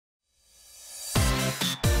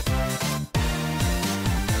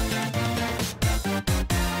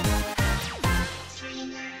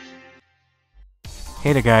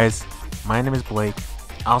Hey there guys, my name is Blake,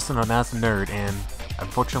 also known as Nerd, and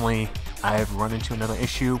unfortunately I've run into another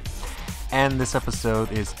issue, and this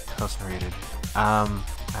episode is custom rated.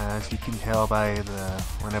 As you can tell by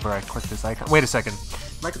whenever I click this icon. Wait a second.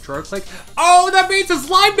 My controller click. Oh, that means it's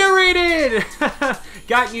live narrated!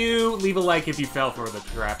 Got you. Leave a like if you fell for the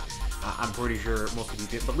trap. I'm pretty sure most of you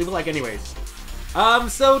did, but leave a like anyways.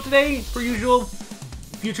 So today, per usual,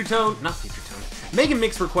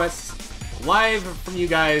 MegaMix requests live from you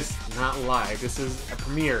guys. Not live. This is a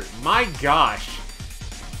premiere. My gosh.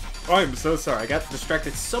 Oh, I'm so sorry. I got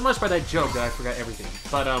distracted so much by that joke that I forgot everything.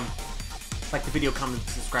 But, like the video, comment,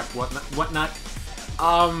 subscribe, whatnot.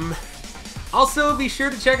 Also, be sure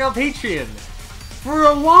to check out Patreon. For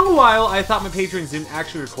a long while, I thought my patrons didn't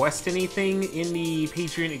actually request anything in the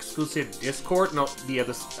Patreon exclusive Discord. No,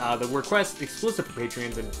 the request exclusive for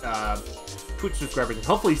Patreons and Twitch subscribers, and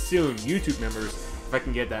hopefully soon YouTube members, if I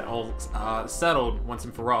can get that all settled once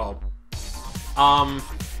and for all. And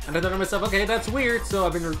I thought to myself, okay, that's weird. So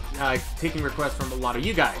I've been taking requests from a lot of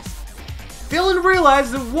you guys. Failing to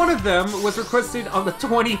realize that one of them was requested on the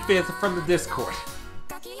 25th from the Discord.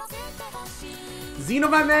 Xeno,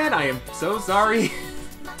 my man, I am so sorry.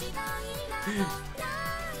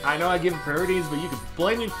 I know I give priorities, but you can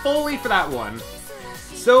blame me fully for that one.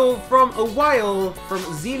 So, from a while, from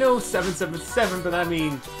Xeno777, but I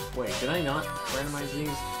mean, wait, did I not randomize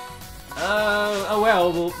these? Oh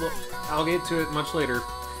well, I'll get to it much later.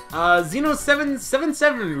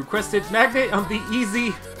 Xeno777 requested Magnet on the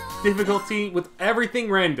easy difficulty with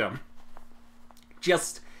everything random.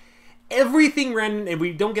 Just everything random, and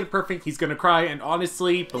we don't get it perfect, he's gonna cry, and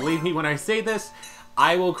honestly, believe me when I say this,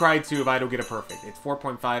 I will cry too if I don't get it perfect. It's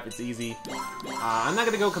 4.5, it's easy. I'm not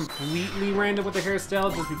gonna go completely random with the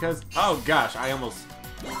hairstyle just because, oh gosh, I almost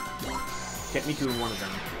kept Miku in one of them.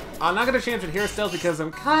 I'm not gonna change the hairstyles because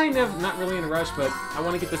I'm kind of not really in a rush, but I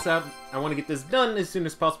want to get this out, I want to get this done as soon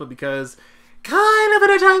as possible because kind of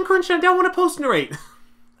in a time crunch and I don't want to post-narrate.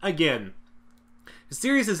 Again. The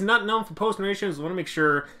series is not known for post-narrations, so I want to make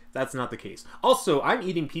sure that's not the case. Also, I'm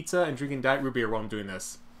eating pizza and drinking Diet Root Beer while I'm doing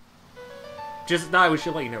this. Just thought I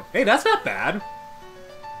should let you know. Hey, that's not bad.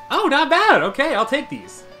 Oh, not bad. Okay, I'll take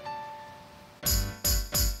these.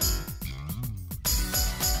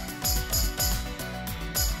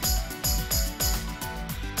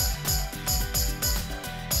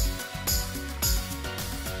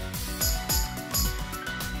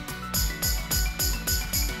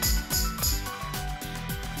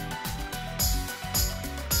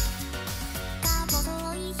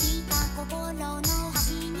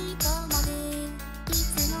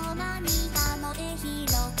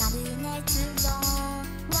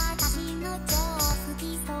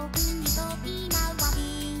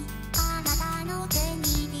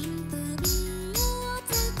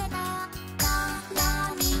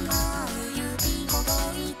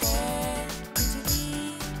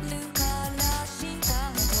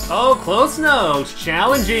 Oh, close notes,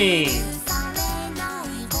 challenging.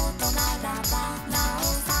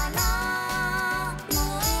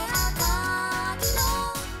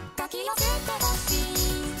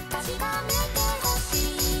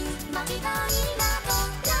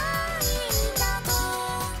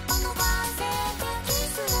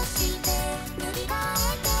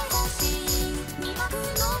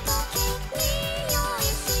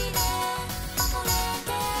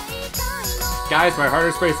 Guys, my heart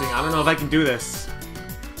is racing. I don't know if I can do this.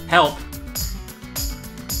 Help.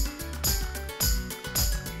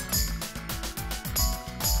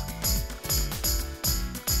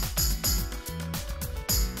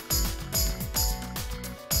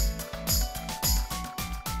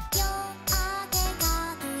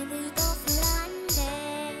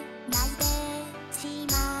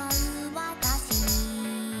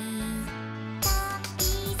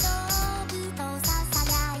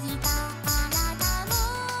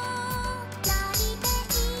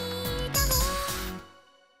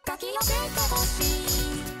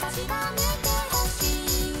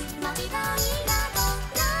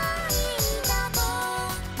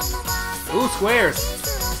 Ooh, squares.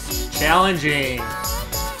 Challenging.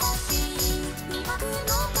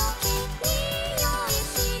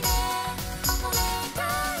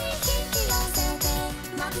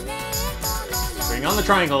 Bring on the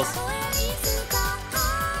triangles.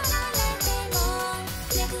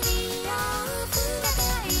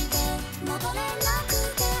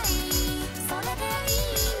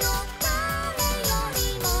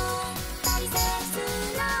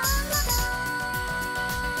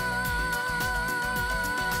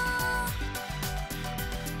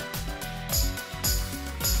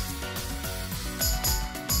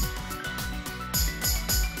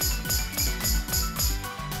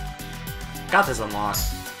 Got this unlocked.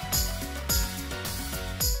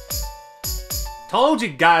 Told you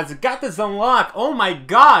guys, I got this unlocked. Oh my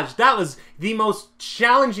gosh, that was the most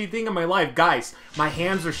challenging thing in my life. Guys, my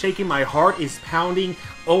hands are shaking, my heart is pounding.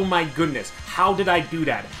 Oh my goodness, how did I do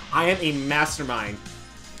that? I am a mastermind.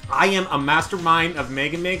 I am a mastermind of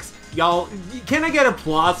MegaMix. Y'all, can I get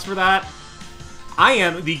applause for that? I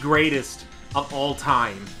am the greatest of all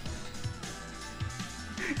time.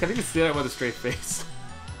 Can I even say that with a straight face?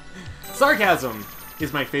 Sarcasm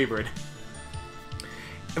is my favorite.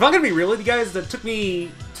 If I'm gonna be real with you guys, that took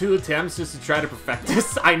me 2 attempts just to try to perfect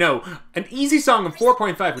this. I know. An easy song of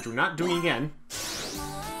 4.5, which we're not doing again.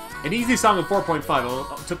 An easy song of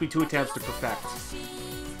 4.5 took me 2 attempts to perfect.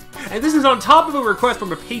 And this is on top of a request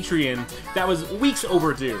from a Patreon that was weeks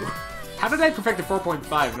overdue. How did I perfect a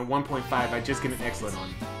 4.5 and a 1.5 I just get an excellent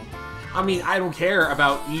on? I mean, I don't care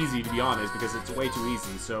about easy, to be honest, because it's way too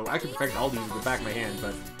easy. So I could perfect all these with the back of my hand,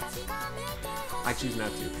 but I choose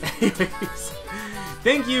not to. Anyways,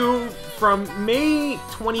 thank you from May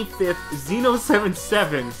 25th,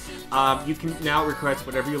 Xeno77. You can now request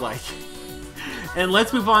whatever you like. And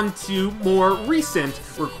let's move on to more recent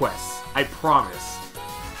requests. I promise.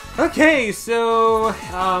 Okay, so,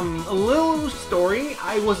 a little story.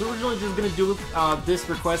 I was originally just gonna do this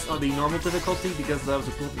request on the normal difficulty because that was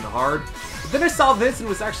equivalent to hard. But then I saw this and it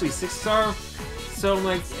was actually 6-star. So I'm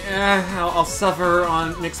like, I'll suffer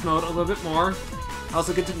on mixed mode a little bit more. I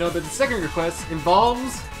also get to know that the second request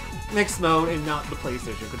involves mixed mode and not the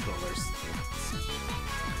PlayStation controllers.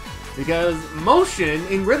 Because motion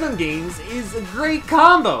in rhythm games is a great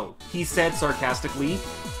combo, he said sarcastically.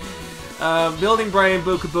 Building Brian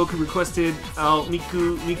Boku Boku requested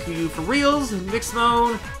Miku for reals in mixed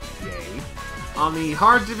mode. Yay. On the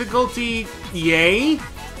hard difficulty, yay.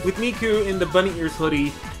 With Miku in the bunny ears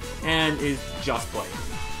hoodie and is just playing.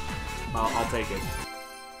 I'll take it.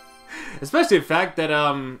 Especially the fact that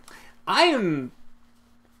I am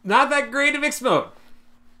not that great at mixed mode.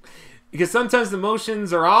 Because sometimes the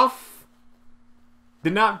motions are off.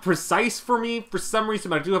 They're not precise for me for some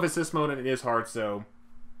reason, but I do have assist mode and it is hard, so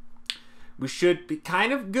we should be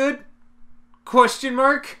kind of good? Question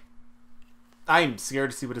mark? I'm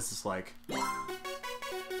scared to see what this is like.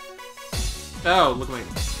 Oh, look at my...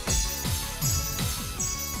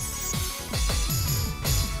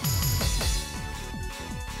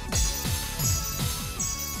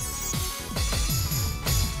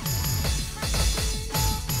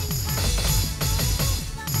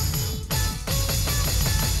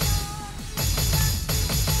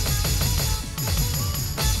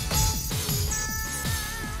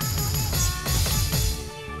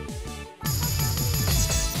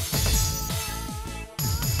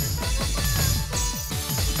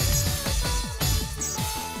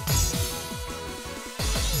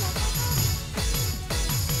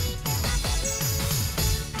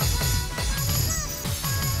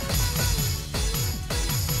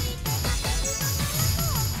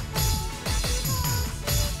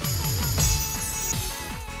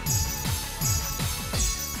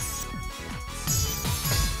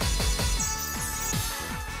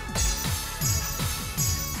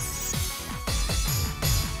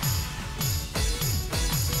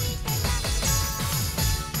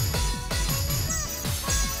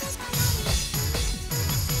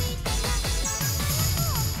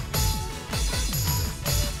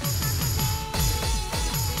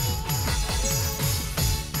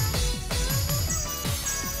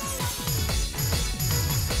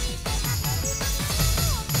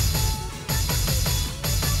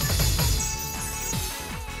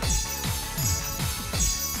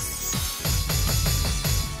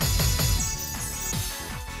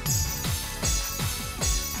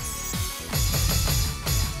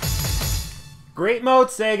 Great mode,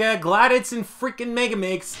 Sega. Glad it's in freaking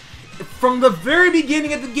MegaMix. From the very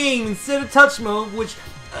beginning of the game, instead of touch mode, which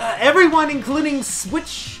everyone, including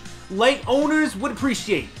Switch Lite owners, would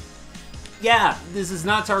appreciate. Yeah, this is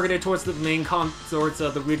not targeted towards the main consorts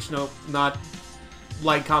of the original, not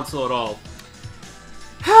Lite console at all.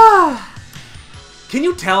 Can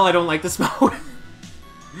you tell I don't like this mode?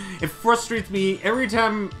 It frustrates me every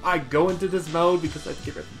time I go into this mode because I have to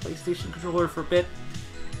get rid of the PlayStation controller for a bit.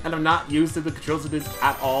 And I'm not used to the controls of this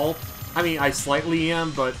at all. I mean, I slightly am,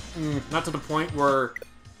 but not to the point where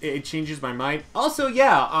it changes my mind. Also,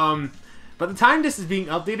 yeah, by the time this is being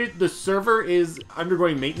updated, the server is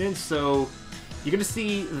undergoing maintenance, so you're gonna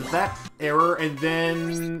see that error and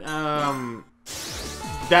then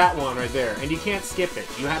that one right there. And you can't skip it.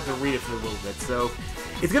 You have to read it for a little bit. So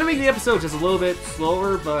it's gonna make the episode just a little bit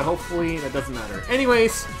slower, but hopefully that doesn't matter.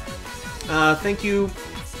 Anyways, thank you,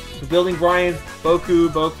 Building Brian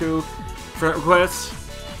Boku for that request.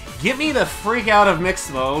 Get me the freak out of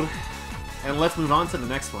mixed mode, and let's move on to the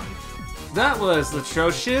next one. That was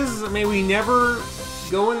atrocious. May we never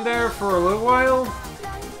go in there for a little while?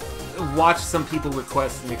 Watch some people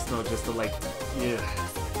request mixed mode just to like, yeah.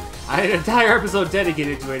 I had an entire episode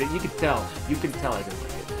dedicated to it. You can tell. You can tell I didn't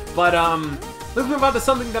like it. But let's move on to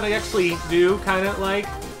something that I actually do kind of like.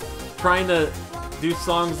 Trying to do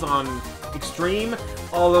songs on Extreme.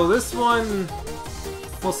 Although this one,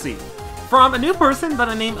 we'll see. From a new person by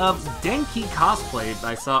the name of Denki Cosplay.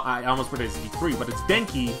 I almost put it as E3, but it's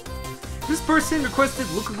Denki. This person requested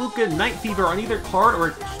Luka Luka Night Fever on either hard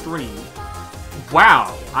or extreme.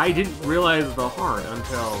 Wow, I didn't realize the hard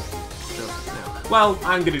until just now. Well,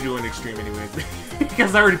 I'm gonna do an extreme anyways,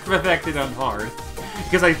 because I already perfected on hard.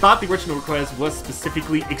 Because I thought the original request was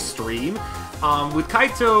specifically extreme. With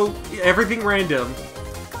Kaito, everything random.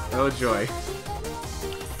 Oh joy.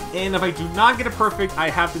 And if I do not get it perfect, I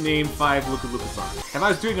have to name 5 Luka Luka songs. If I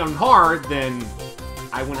was doing it on hard, then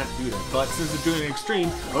I wouldn't have to do that. But since I'm doing it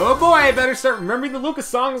extreme, oh boy, I better start remembering the Luka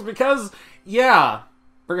songs because, yeah,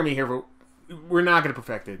 we're gonna be here for. We're not gonna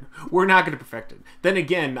perfect it. We're not gonna perfect it. Then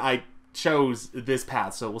again, I chose this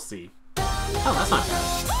path, so we'll see. Oh, that's not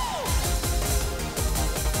bad.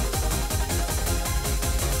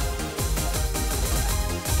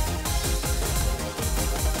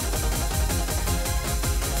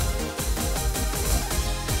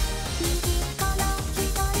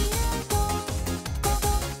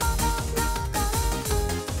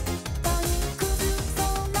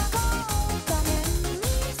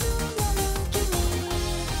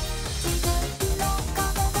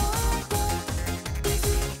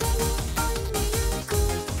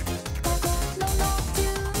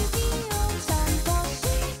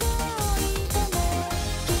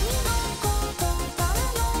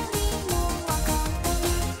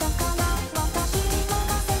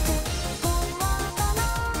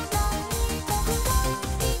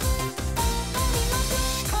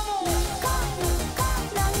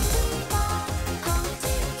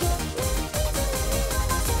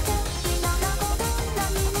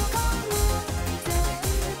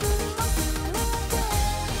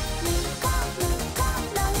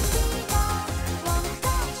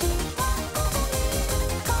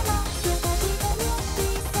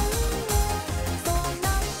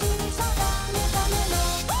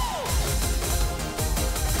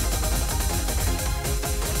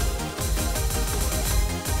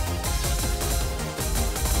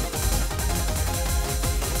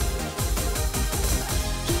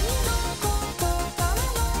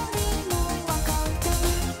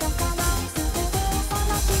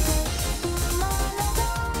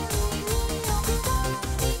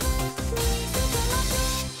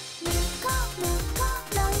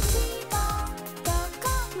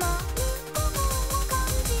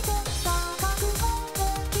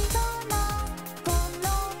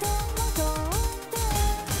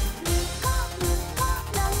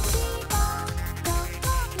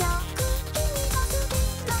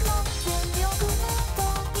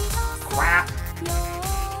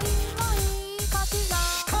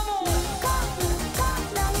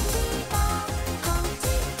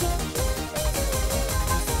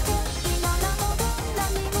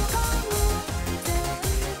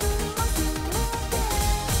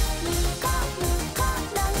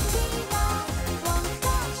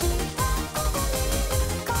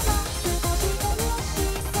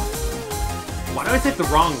 Why do I take the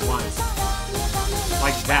wrong ones?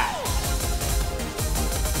 Like that.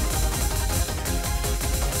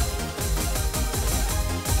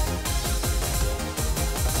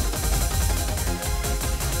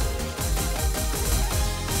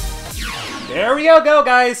 There we go,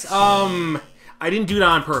 guys. I didn't do that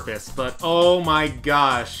on purpose, but oh my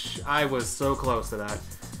gosh, I was so close to that.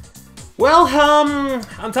 Well,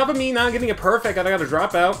 on top of me not getting it perfect, I got a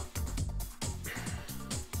dropout.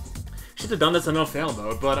 Should have done this in no fail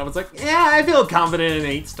mode, but I was like, yeah, I feel confident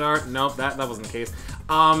in 8-star. Nope, that wasn't the case.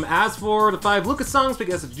 As for the 5 Luka songs,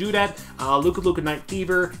 because to do that, Luka Luka Night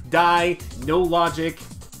Fever, Die, No Logic.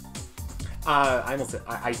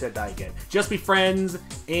 I said Die again. Just Be Friends,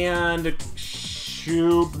 and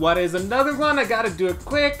shoot, what is another one? I gotta do it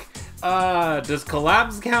quick. Does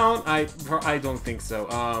collabs count? I don't think so.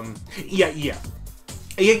 Yeah,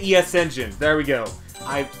 Ascension. There we go.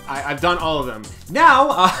 I've done all of them.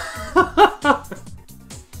 Now,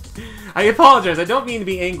 I apologize. I don't mean to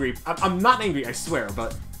be angry. I'm not angry, I swear,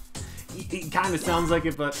 but it kind of sounds like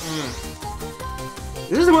it, but...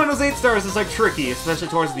 This is one of those 8 stars that's like tricky, especially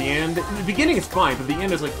towards the end. In the beginning it's fine, but the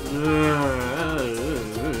end is like...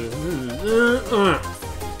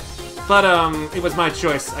 But, it was my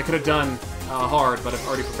choice. I could have done hard, but I've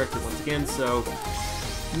already perfected once again, so...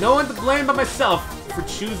 No one to blame but myself for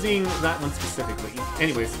choosing that one specifically.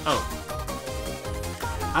 Anyways, oh.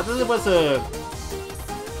 I thought it was a...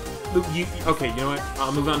 Okay, you know what?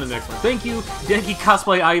 I'll move on to the next one. Thank you, Denki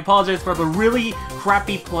Cosplay. I apologize for the really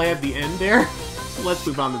crappy play at the end there. Let's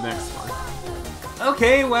move on to the next one.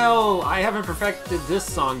 Okay, well, I haven't perfected this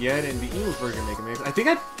song yet in the English version of MegaMix. I think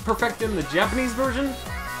I perfected in the Japanese version.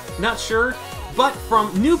 Not sure. But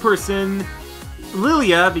from new person,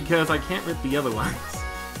 Lilia, because I can't read the other ones.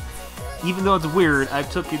 Even though it's weird, I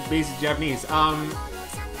took it basic Japanese.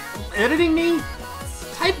 Editing me?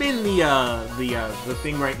 Type in the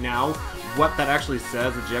thing right now, what that actually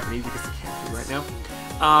says in Japanese, because I can't do it right now.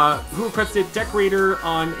 Who requested Decorator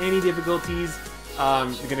on any difficulties?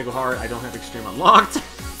 You're gonna go hard. I don't have Extreme unlocked.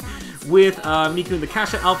 With Miku in the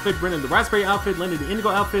Kasha outfit, Ren in the Raspberry outfit, Len in the Indigo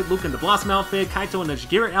outfit, Luke in the Blossom outfit, Kaito in the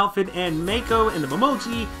Shigeru outfit, and Meiko in the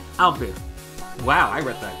Momochi outfit. Wow, I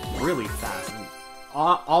read that really fast.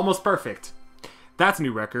 Almost perfect. That's a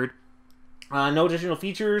new record. No additional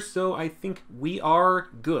features, so I think we are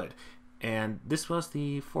good. And this was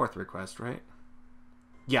the 4th request, right?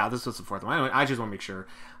 Yeah, this was the 4th one. I just want to make sure.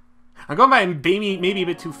 I'm going by maybe a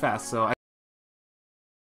bit too fast, so I...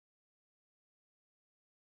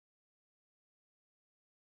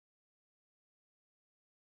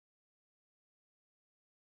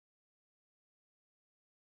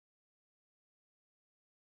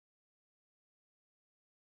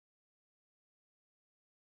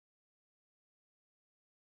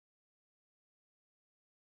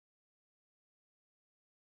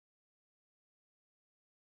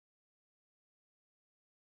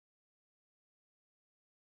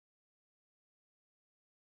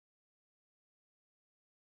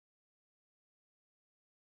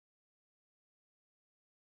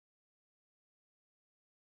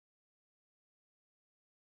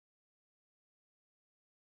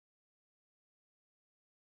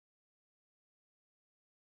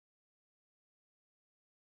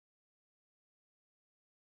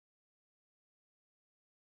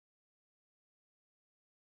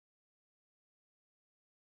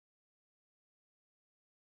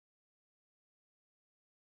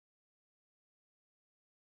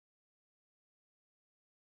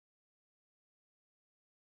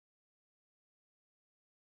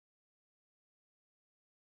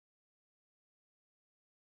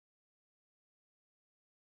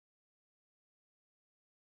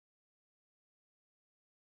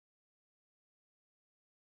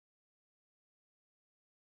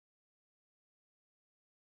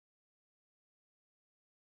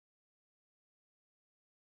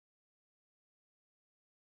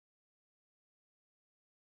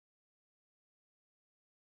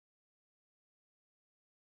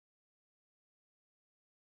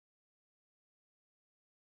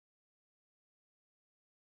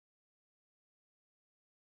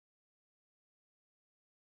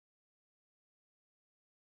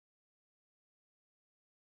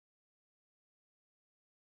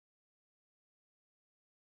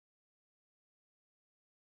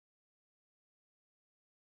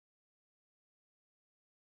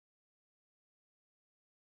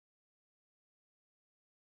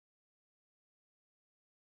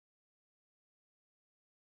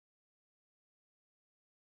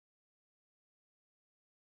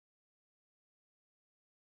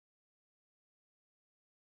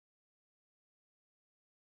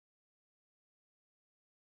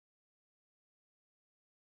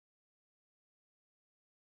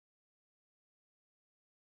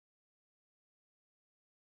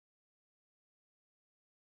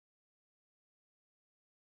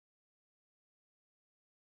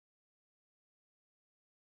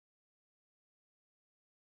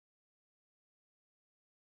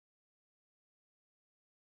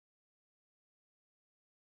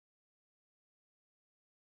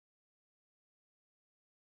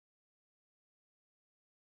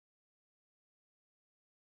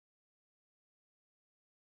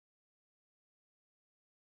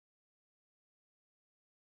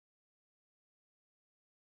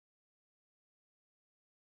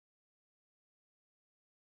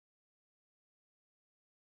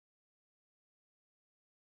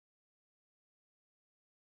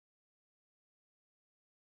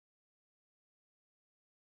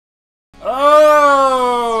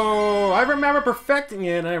 Oh, I remember perfecting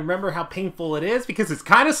it, and I remember how painful it is because it's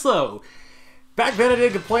kind of slow. Back then I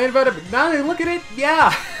didn't complain about it, but now that I look at it,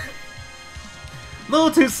 yeah. A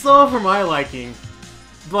little too slow for my liking.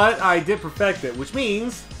 But I did perfect it, which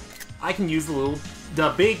means I can use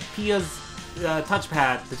the big Pia's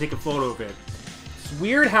touchpad to take a photo of it. It's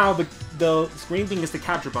weird how the screen thing is the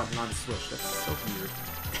capture button on the Switch. That's so weird.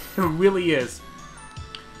 It really is.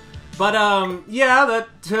 But, yeah,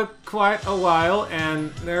 that took quite a while, and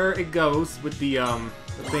there it goes with the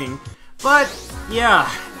thing. But,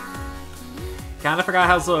 yeah. Kinda forgot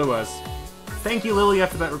how slow it was. Thank you, Lilia,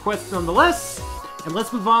 for that request nonetheless. And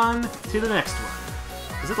let's move on to the next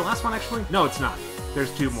one. Is it the last one, actually? No, it's not. There's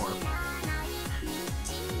two more.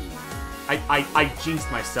 I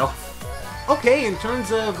jinxed myself. Okay, in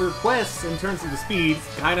terms of requests, in terms of the speed,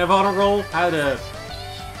 kind of on a roll. Had to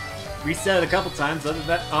reset it a couple times, other than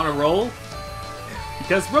that, on a roll.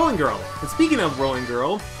 Because Rolling Girl. And speaking of Rolling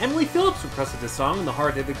Girl, Emily Phillips requested this song in the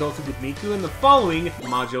hard difficulty with Miku in the following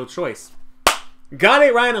module choice. Got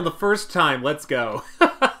it right on the first time, let's go.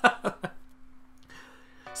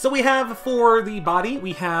 So we have, for the body,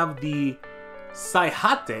 we have the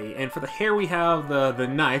Saihate, and for the hair we have the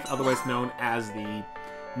knife, otherwise known as the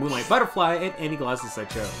Moonlight Butterfly, and any glasses I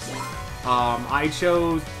chose. I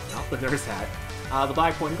chose, well, the nurse hat. The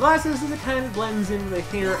black pointed glasses, and it kind of blends into the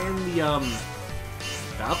hair and the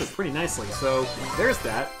outfit pretty nicely. So, there's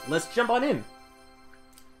that. Let's jump on in.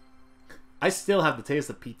 I still have the taste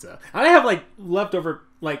of pizza. I have, like, leftover,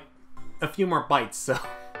 like, a few more bites, so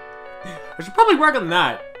I should probably work on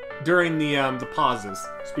that during the pauses.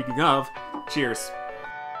 Speaking of, cheers.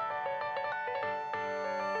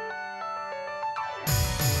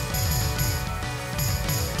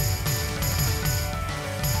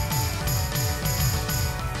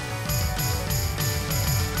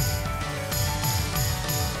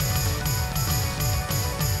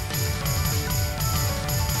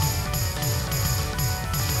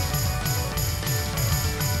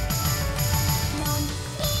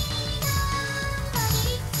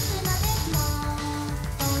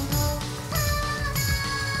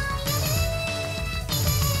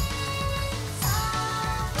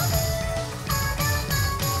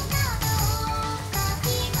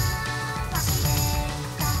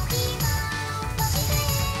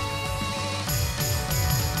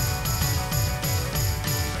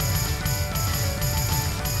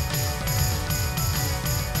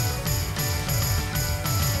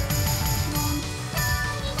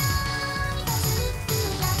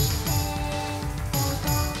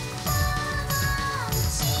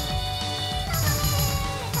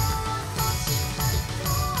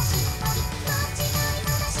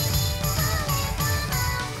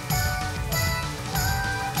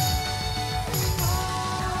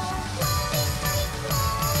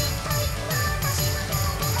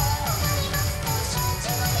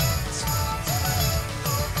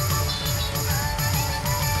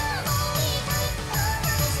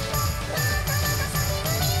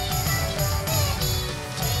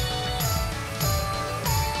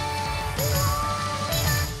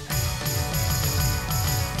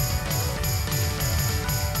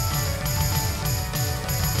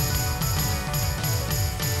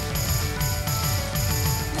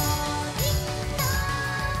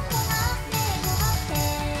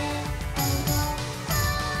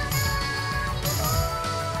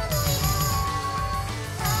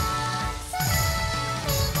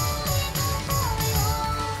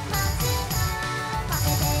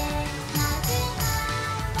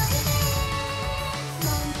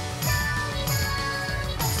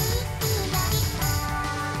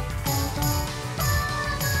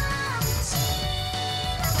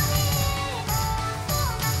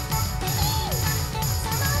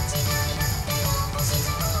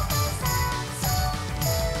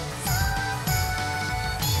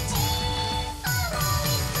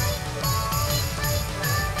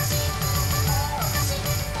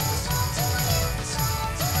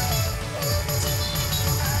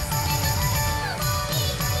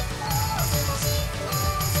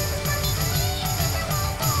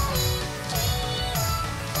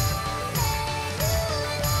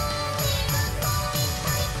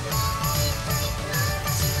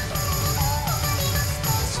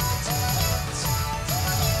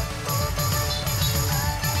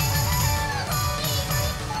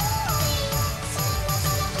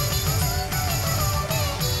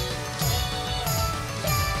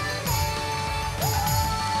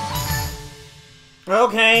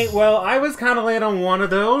 Okay, well, I was kind of late on one of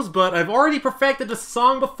those, but I've already perfected the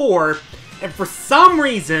song before, and for some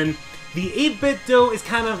reason, the 8-bit though is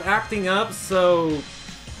kind of acting up, so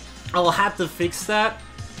I'll have to fix that.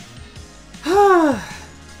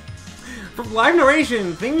 From live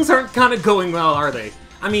narration, things aren't kind of going well, are they?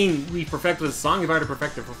 I mean, we perfected the song, I've already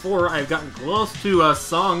perfected before, I've gotten close to a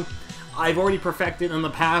song I've already perfected in the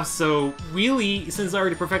past, so really, since I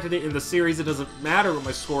already perfected it in the series, it doesn't matter what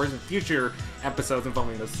my score is in future episodes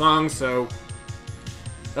involving the song, so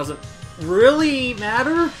doesn't really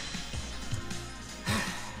matter?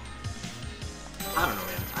 I don't know,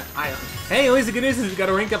 man. Hey, at least the good news is we got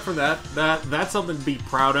a rank up for that. That's something to be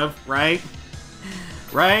proud of, right?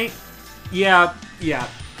 Right? Yeah.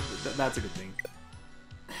 That's a good thing.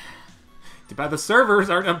 Too bad the servers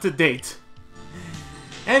aren't up to date.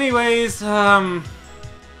 Anyways, forgot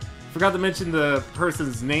to mention the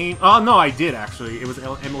person's name. Oh, no, I did, actually. It was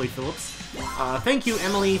Emily Phillips. Thank you,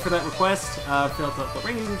 Emily, for that request. Filled up the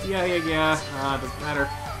rankings. Yeah. Doesn't matter.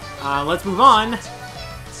 Let's move on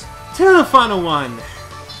to the final one.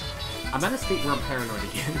 I'm at a state where I'm paranoid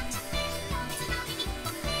again.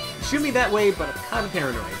 Shoot me that way, but I'm kind of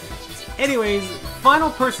paranoid. Anyways, final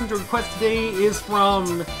person to request today is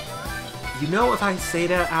from... You know, if I say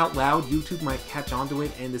that out loud, YouTube might catch on to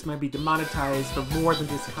it, and this might be demonetized for more than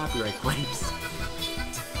just copyright claims.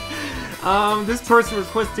 This person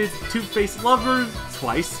requested Two-Faced Lovers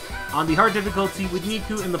twice on the hard difficulty with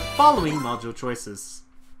Miku and the following module choices.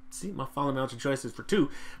 See, my following module choices for 2,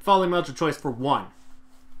 following module choice for 1.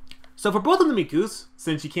 So for both of the Mikus,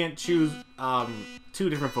 since you can't choose 2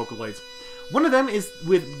 different Vocaloids, one of them is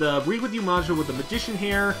with the Read With You module with the Magician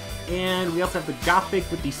hair, and we also have the Gothic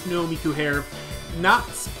with the Snow Miku hair. Not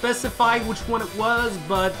specified which one it was,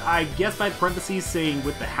 but I guess by parentheses saying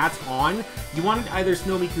with the hats on, you wanted either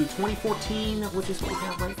Snow Miku 2014, which is what we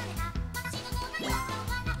have, right?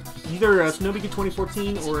 Either Snow Miku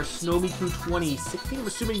 2014 or Snow Miku 2016. I'm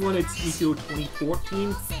assuming you wanted Miku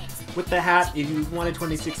 2014 with the hat. If you wanted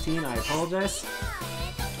 2016, I apologize.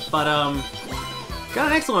 But, got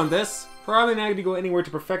an excellent on this. Probably not going to go anywhere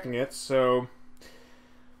to perfecting it, so...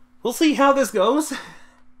 We'll see how this goes.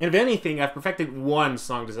 And if anything, I've perfected 1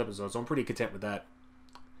 song this episode, so I'm pretty content with that.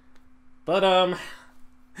 But,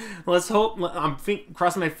 let's hope... I'm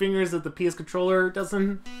crossing my fingers that the PS controller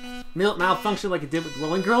doesn't malfunction like it did with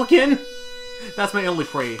Rolling Girl again. That's my only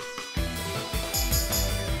pray.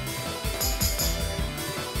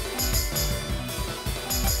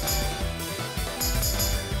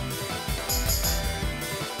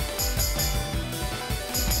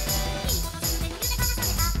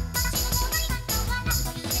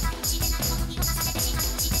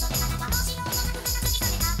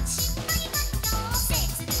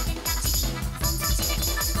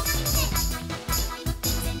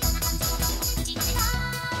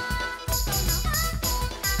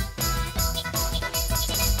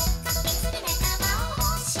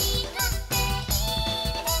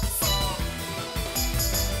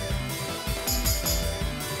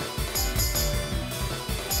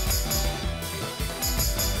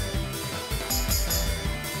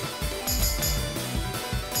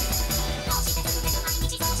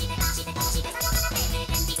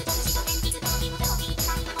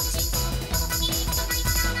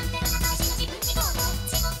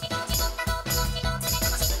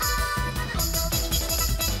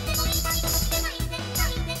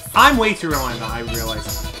 I'm way too early on that, I realize.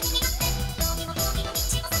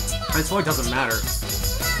 This one doesn't matter.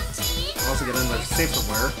 I'll also get another save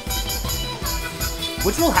somewhere.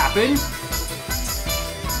 Which will happen.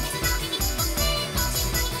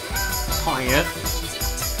 Calling it.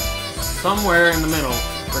 Somewhere in the middle,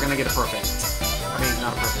 we're gonna get a perfect. I mean,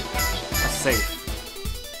 not a perfect. A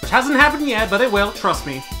save. Which hasn't happened yet, but it will, trust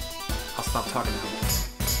me. I'll stop talking now.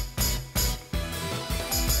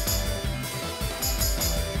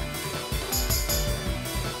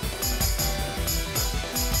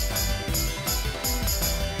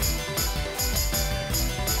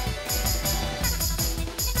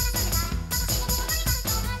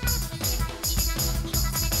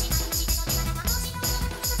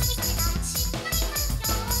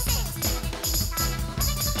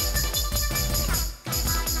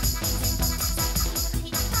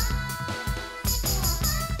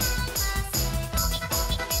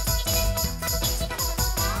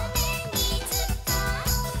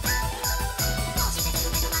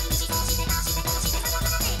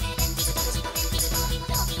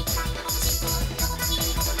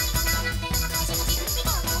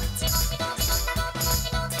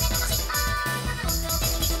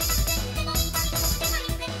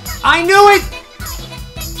 I knew it!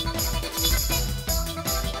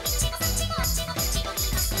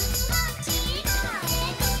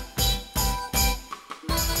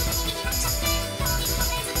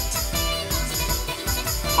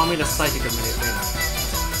 Call me the psychic of minute later.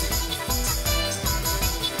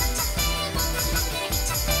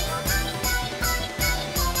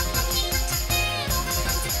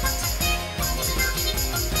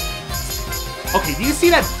 Okay, do you see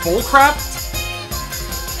that bullcrap?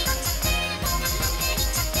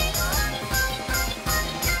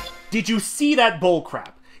 Did you see that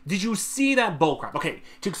bullcrap? Did you see that bullcrap? Okay,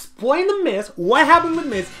 to explain the miss, what happened with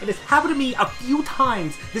miss, it has happened to me a few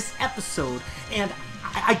times this episode, and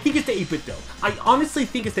I think it's the 8-bit though. I honestly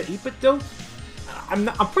think it's the 8-bit though. I'm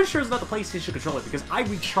pretty sure it's not the PlayStation controller because I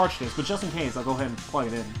recharged this, but just in case, I'll go ahead and plug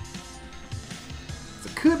it in. So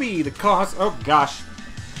it could be the cost. Oh gosh.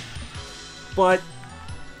 But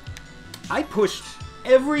I pushed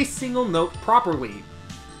every single note properly.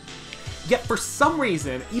 Yet for some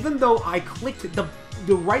reason, even though I clicked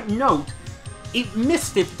the right note, it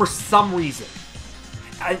missed it for some reason.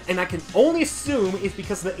 And I can only assume it's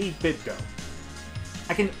because of the 8-bit though.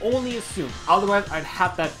 I can only assume. Otherwise, I'd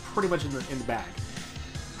have that pretty much in the bag.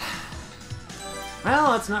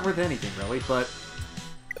 Well, that's not worth anything, really, but...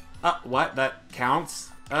 what? That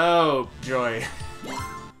counts? Oh, joy.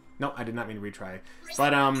 No, I did not mean to retry.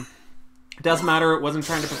 But, it doesn't matter. It wasn't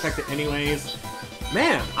trying to perfect it anyways.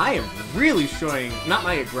 Man, I am really showing, not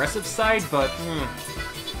my aggressive side, but,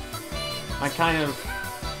 my kind of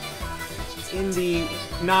in the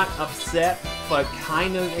not upset, but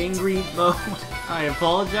kind of angry mode. I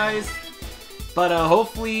apologize. But,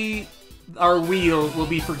 hopefully our wheel will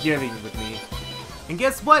be forgiving with me. And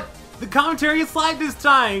guess what? The commentary is live this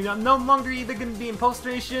time! I'm no longer either going to be in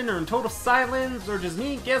post-nation or in total silence or just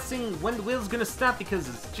me guessing when the wheel's going to stop because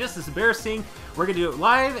it's just as embarrassing. We're going to do it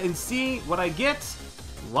live and see what I get.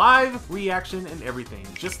 Live reaction and everything.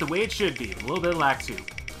 Just the way it should be. A little bit of lag too.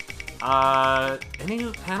 Any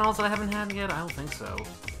panels that I haven't had yet? I don't think so.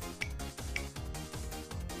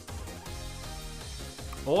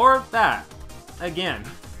 Or that. Again.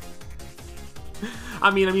 I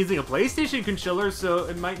mean, I'm using a PlayStation controller, so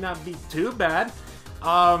it might not be too bad.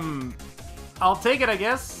 I'll take it, I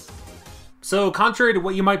guess. So, contrary to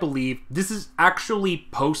what you might believe, this is actually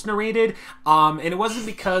post-narrated, and it wasn't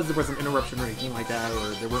because there was an interruption or anything like that, or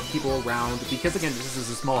there weren't people around, because again, this is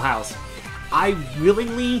a small house. I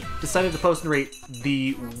willingly decided to post-narrate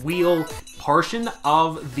the wheel portion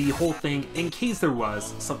of the whole thing in case there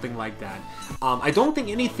was something like that. I don't think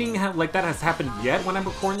anything like that has happened yet when I'm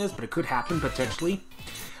recording this, but it could happen potentially.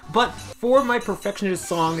 But for my perfectionist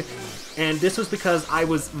song, and this was because I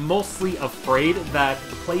was mostly afraid that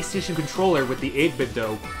the PlayStation controller with the 8-bit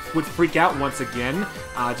though would freak out once again,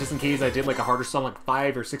 just in case I did like a harder song like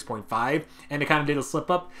 5 or 6.5, and it kind of did a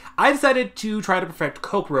slip up. I decided to try to perfect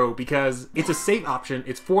Kokoro because it's a safe option,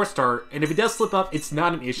 it's 4-star, and if it does slip up, it's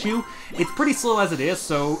not an issue. It's pretty slow as it is,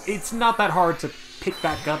 so it's not that hard to pick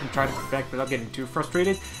back up and try to perfect without getting too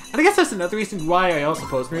frustrated. And I guess that's another reason why I also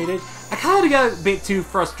post-narrated. I kind of got a bit too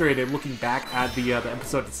frustrated looking back at the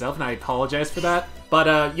episode itself, and I apologize for that.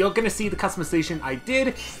 But you're gonna see the customization I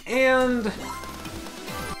did, and...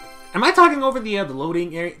 Am I talking over the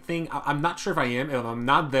loading thing? I'm not sure if I am. If I'm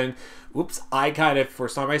not, then, oops, I kind of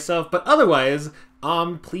foresaw myself. But otherwise,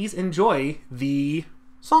 please enjoy the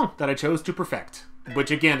song that I chose to perfect. Which,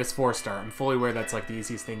 again, is 4-star. I'm fully aware that's, like, the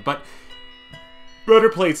easiest thing. But better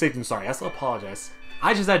play it safe than sorry. I still apologize.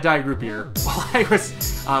 I just had Diet Group here while I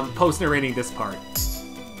was post-narrating this part.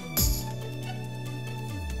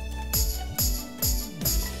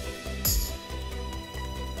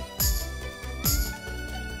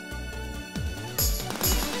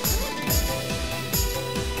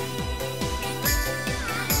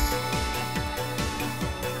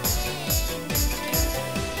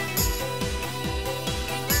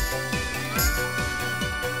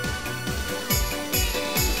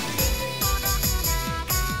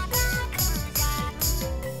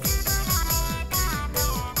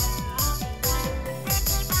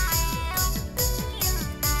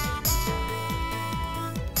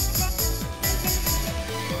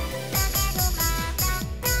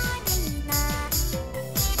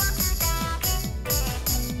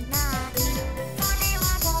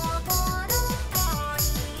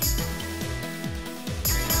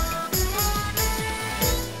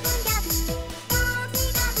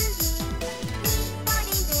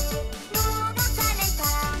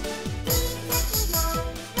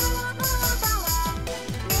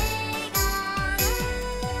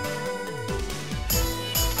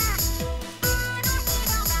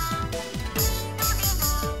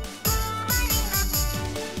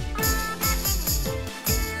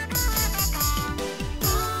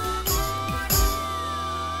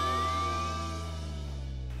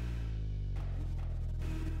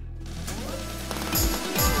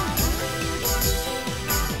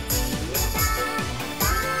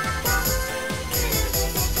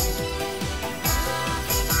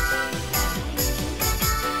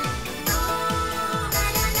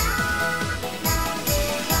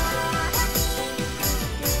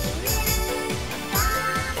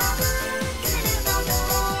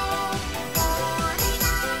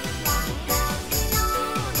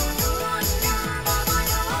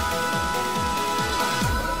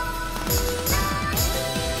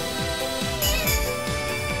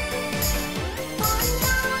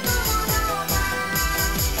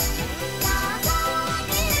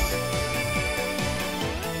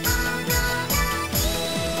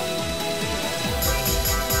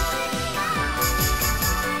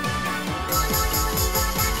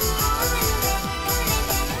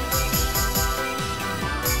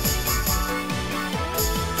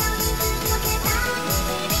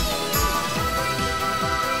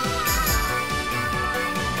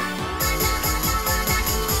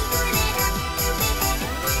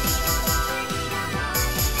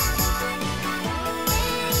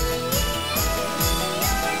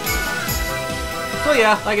 So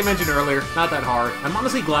yeah, like I mentioned earlier, not that hard. I'm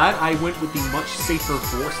honestly glad I went with the much safer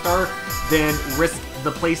 4-star than risk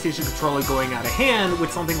the PlayStation controller going out of hand with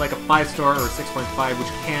something like a 5-star or 6.5, which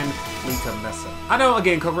can lead to a mess up. I know,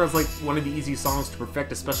 again, Cobra is like one of the easiest songs to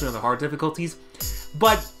perfect, especially on the hard difficulties,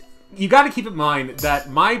 but you gotta keep in mind that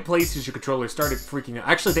my PlayStation controller started freaking out.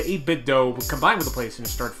 Actually, the 8-bit dough combined with the PlayStation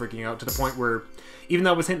started freaking out to the point where even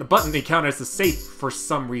though I was hitting the button, they count as a safe for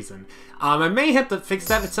some reason. I may have to fix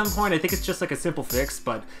that at some point. I think it's just like a simple fix,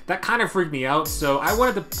 but that kind of freaked me out, so I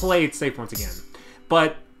wanted to play it safe once again.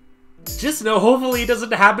 But just know, hopefully it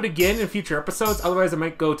doesn't happen again in future episodes, otherwise I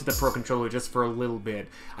might go to the Pro Controller just for a little bit.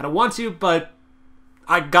 I don't want to, but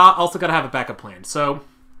I also gotta have a backup plan, so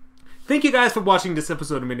thank you guys for watching this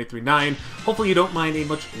episode of Minute 39. Hopefully you don't mind a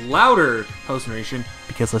much louder post narration,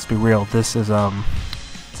 because let's be real, this is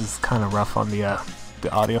kind of rough on the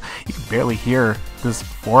audio. You can barely hear this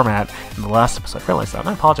format in the last episode. I realized that, and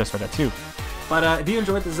I apologize for that too. But if you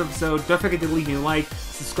enjoyed this episode, don't forget to leave me a like,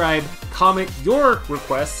 subscribe, comment your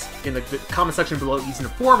requests in the comment section below using the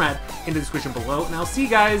format in the description below, and I'll see you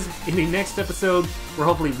guys in the next episode where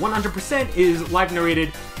hopefully 100% is live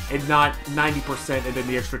narrated and not 90%, and then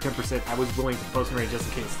the extra 10% I was willing to post narrate just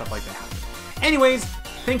in case stuff like that happened. Anyways,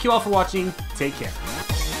 thank you all for watching. Take care.